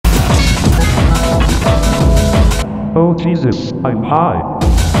Jesus, I'm high.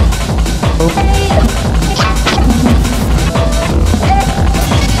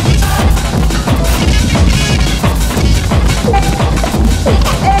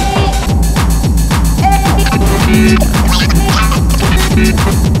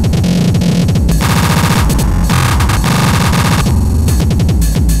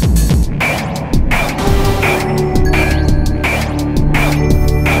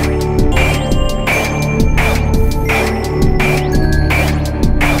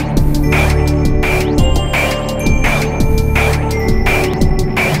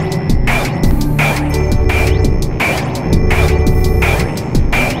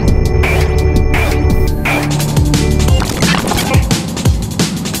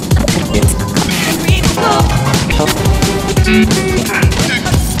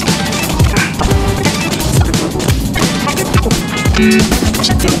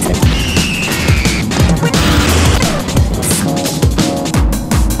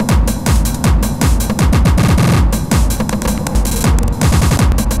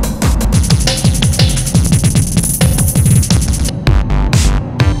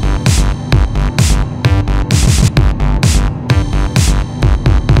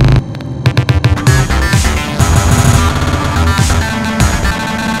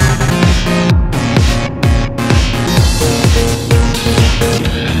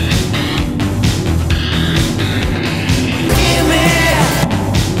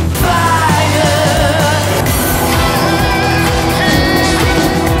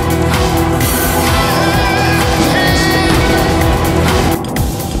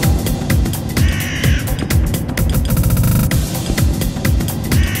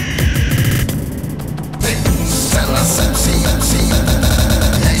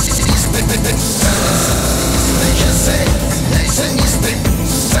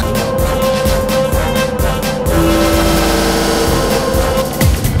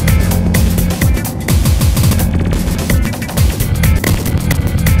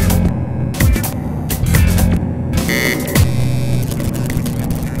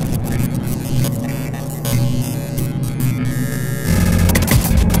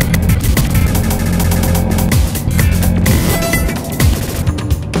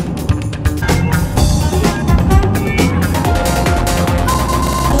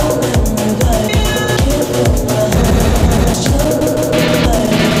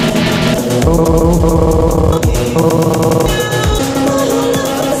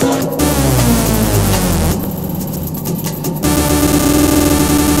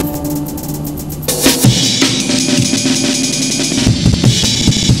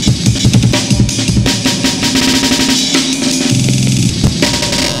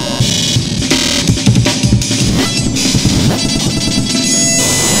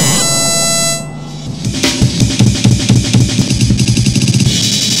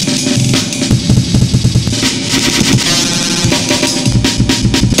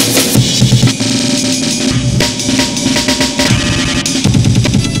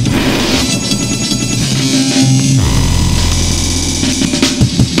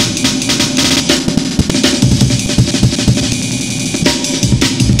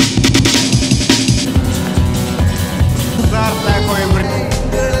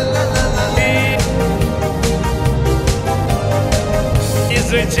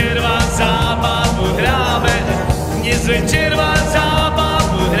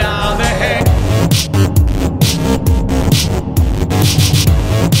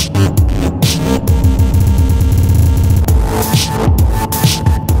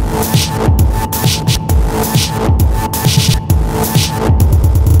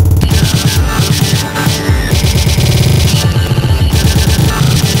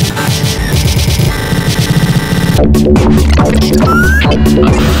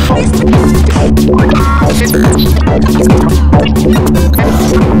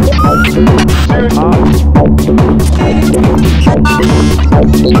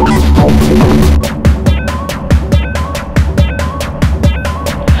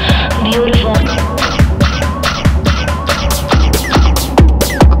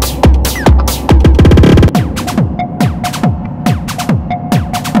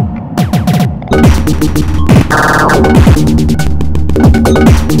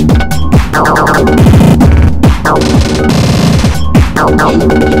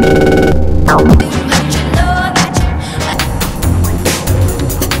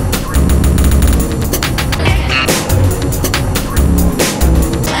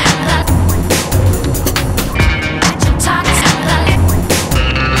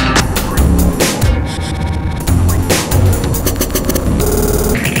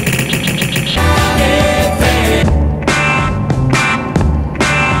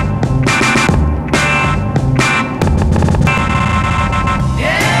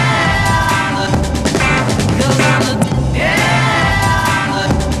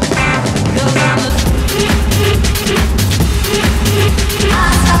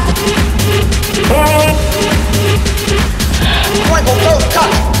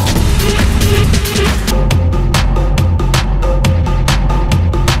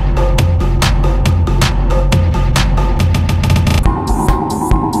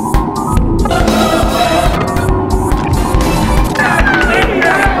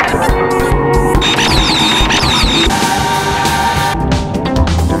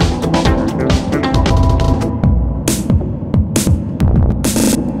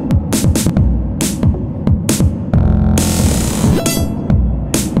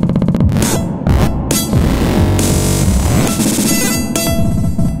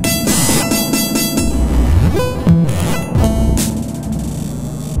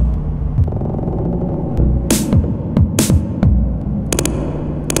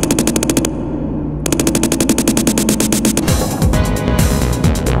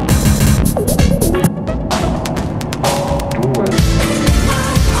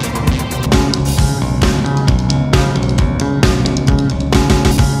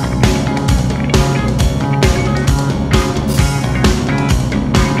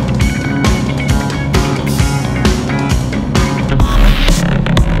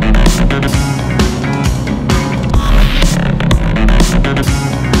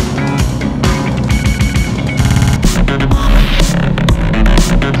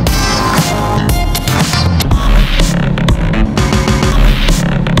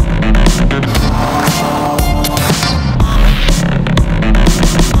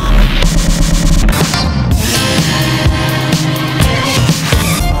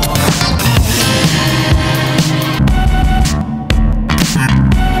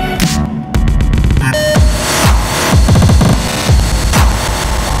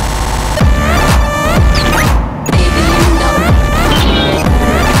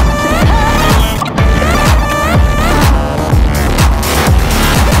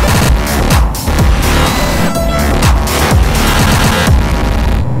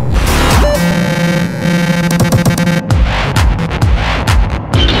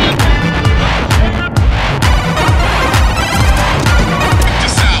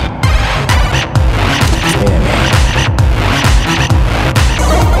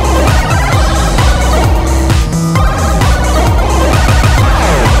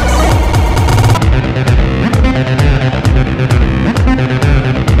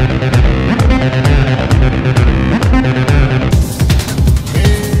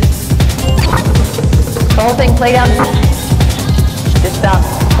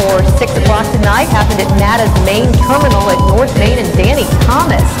 before 6 o'clock tonight happened at NATA's main terminal at North Main and Danny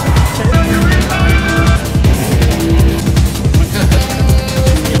Thomas.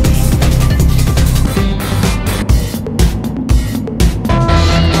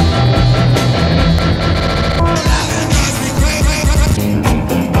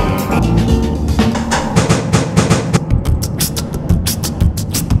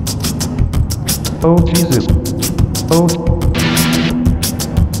 Oh Jesus.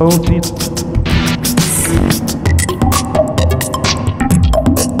 Oh Jesus.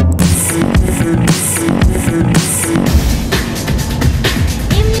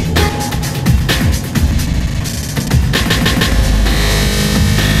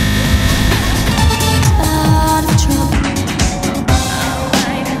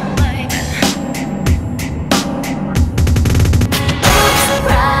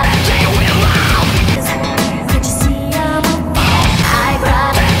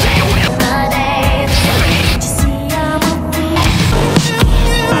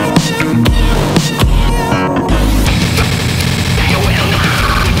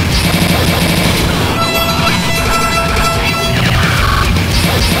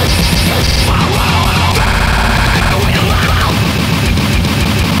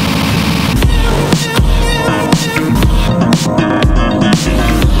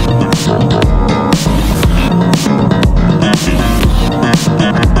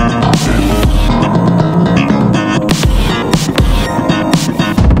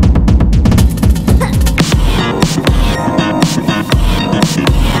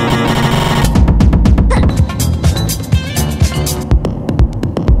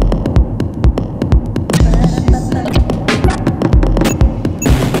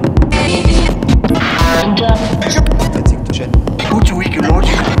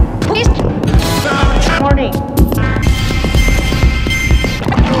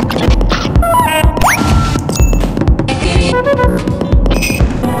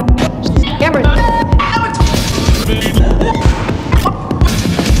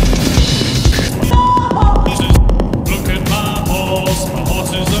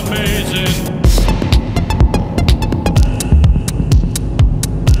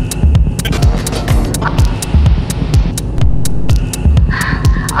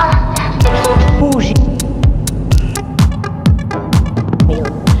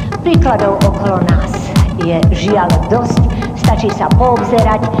 Príkladov okolo nás je žiaľ dosť, stačí sa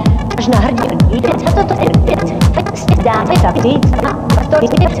poobzerať, až na hrdí a toto dáme sa vždyť na ktorý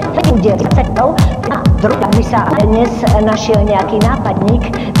bude 20 a druhá by sa dnes našiel nejaký nápadník,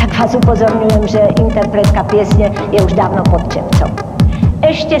 tak vás upozorňujem, že interpretka piesne je už dávno pod čepcom.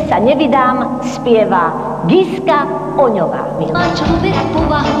 Ešte sa nevydám, spieva Giska Oňová. Má človek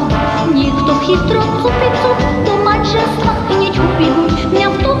povahu, niekto chytro cupicu, do manželstva hneď upíhu. Mňa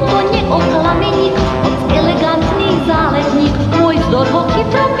v tomto neoklame nik, od elegantný záletník, môj vzdor ho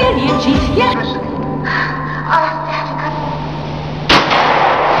chytro pelieči.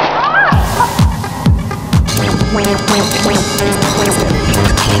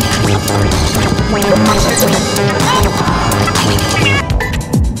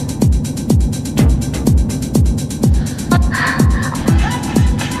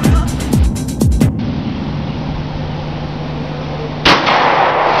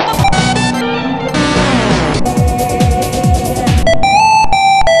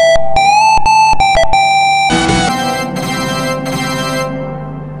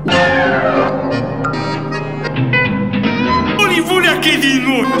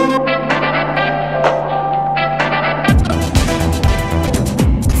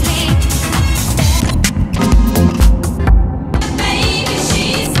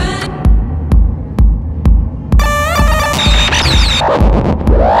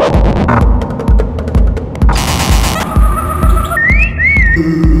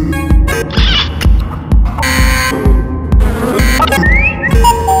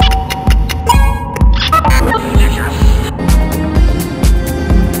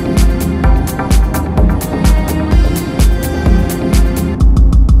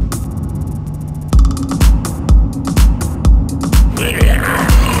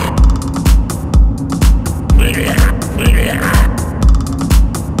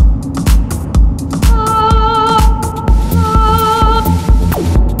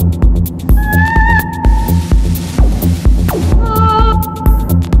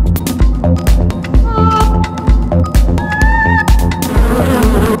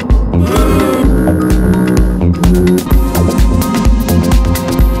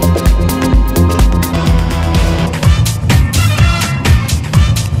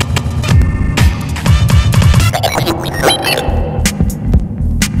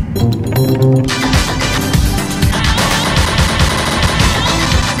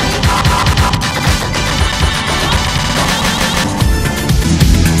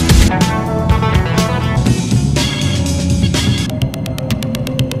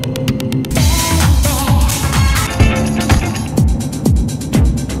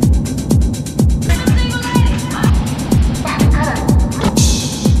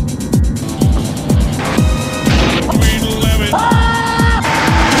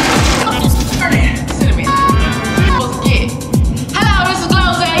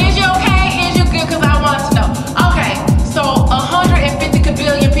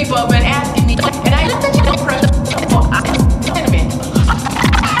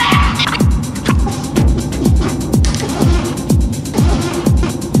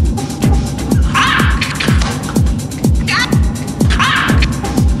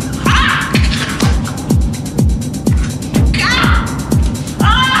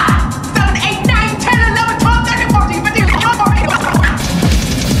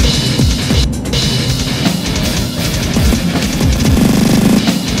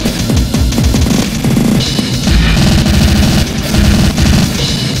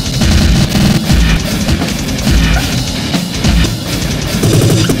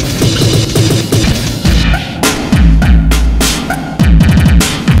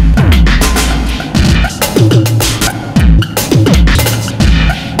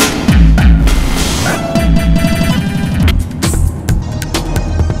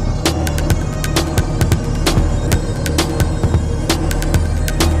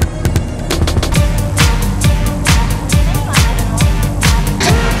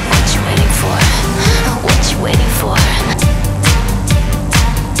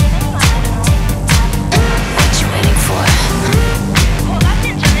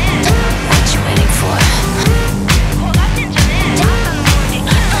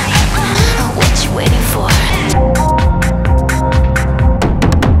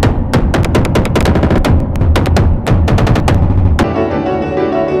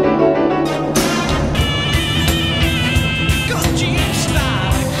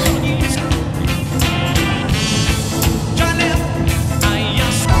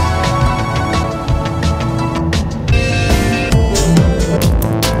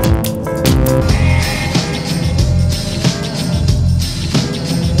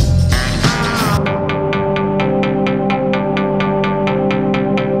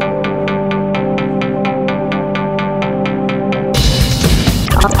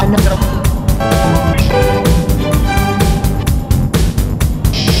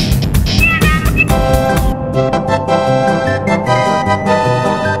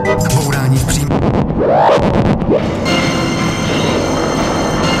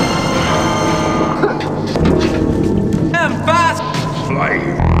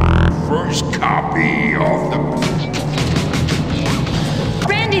 first copy of the...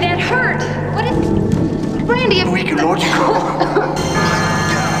 Brandy, that hurt. What is... Brandy, Ecological.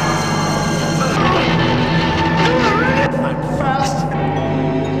 I'm fast.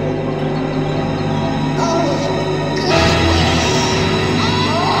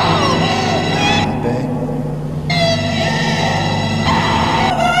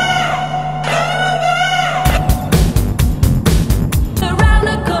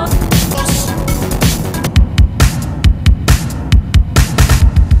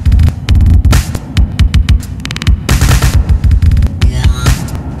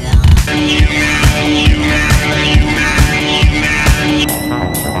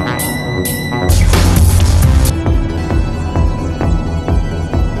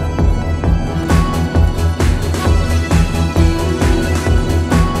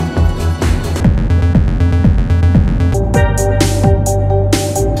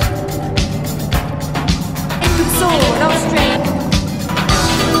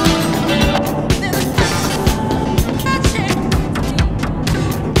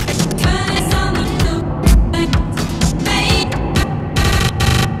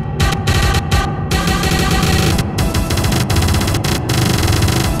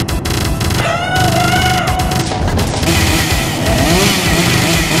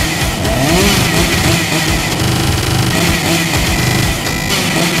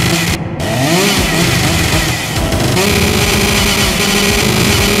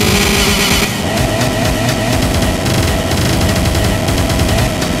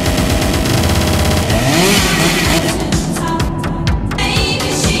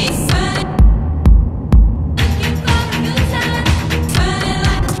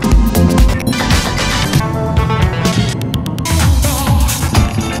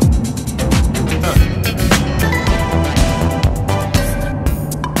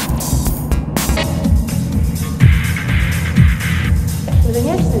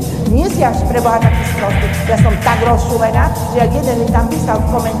 Nie si až preboha taký sprostý. Ja som tak rozšulená, že ak jeden mi tam písal v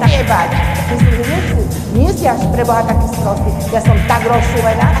komentári jebať. Myslím, že nie si až preboha taký sprostý. Ja som tak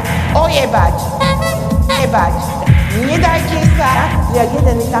rozšulená, ojebať. Jebať. Nedajte sa, že ak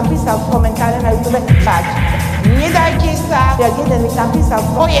jeden mi tam písal v komentári na YouTube, bať. Nedajte sa, že ak jeden mi tam písal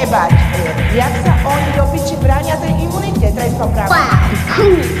ojebať. Jak sa oni do piči bránia tej imunite trestnou právom? Wow,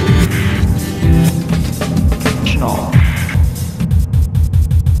 cool. No.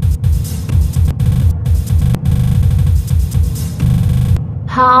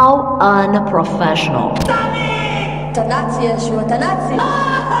 How unprofessional. Tanatie, Joshua, tanatie.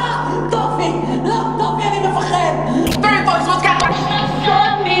 Toffie, Toffie, niet meer vergeten. Very boys, wat gaat er?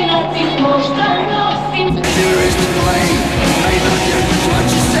 There is the blame. I know just what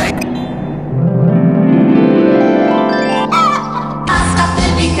you say. láska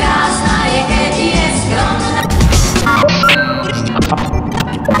vtedy krásna je, keď je skromná.